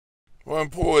One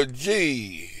poor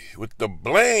G with the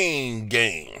blame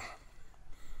game.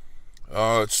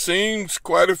 It seems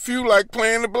quite a few like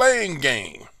playing the blame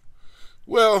game.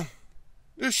 Well,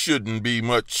 there shouldn't be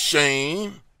much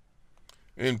shame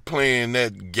in playing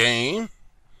that game.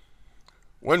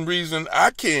 One reason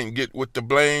I can't get with the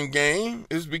blame game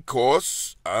is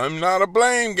because I'm not a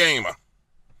blame gamer.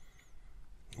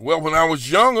 Well, when I was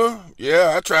younger,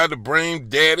 I tried to blame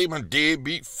daddy, my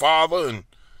deadbeat father,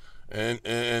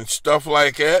 and stuff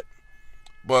like that.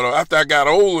 But after I got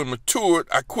old and matured,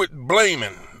 I quit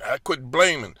blaming.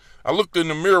 I looked in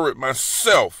the mirror at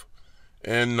myself,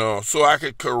 and so I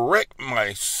could correct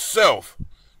myself.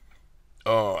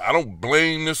 I don't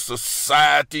blame the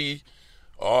society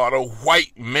or the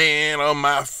white man or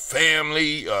my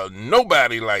family or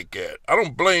nobody like that. I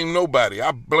don't blame nobody.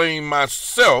 I blame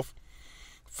myself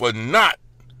for not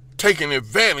taking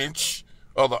advantage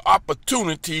of the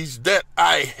opportunities that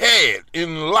I had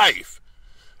in life.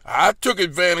 I took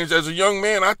advantage as a young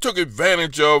man. I took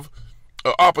advantage of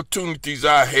opportunities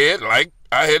I had. Like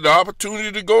I had the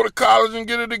opportunity to go to college and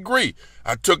get a degree.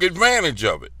 I took advantage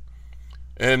of it.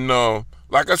 And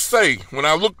like I say, when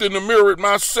I looked in the mirror at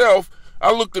myself,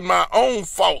 I looked at my own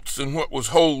faults and what was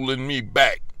holding me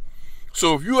back.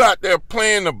 So if you out there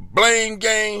playing the blame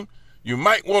game, you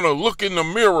might want to look in the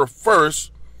mirror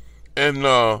first and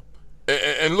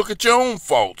look at your own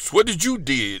faults. What did you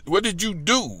do?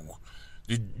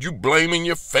 Did you blaming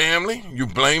your family? You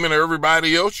blaming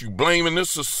everybody else? You blaming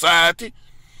this society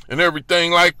and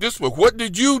everything like this? But what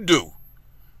did you do?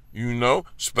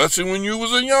 Especially when you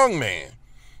was a young man.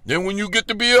 Then when you get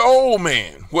to be an old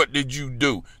man, what did you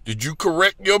do? Did you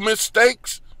correct your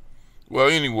mistakes? Well,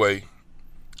 anyway,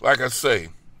 like I say,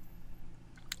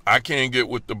 I can't get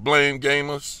with the blame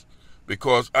gamers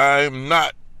because I am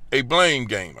not a blame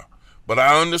gamer. But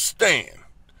I understand.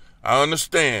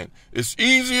 It's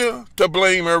easier to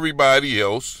blame everybody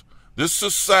else, this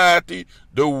society,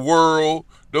 the world,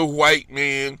 the white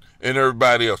man, and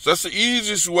everybody else. That's the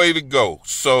easiest way to go.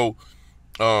 So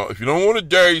if you don't want to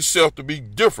dare yourself to be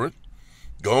different,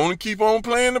 go on and keep on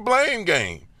playing the blame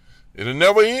game. It'll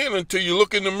never end until you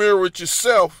look in the mirror at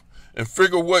yourself and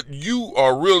figure what you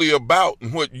are really about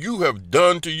and what you have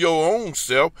done to your own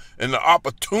self and the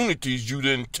opportunities you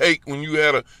didn't take when you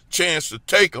had a chance to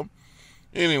take them.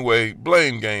 Anyway,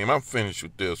 blame game. I'm finished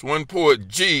with this. One poor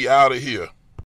G out of here.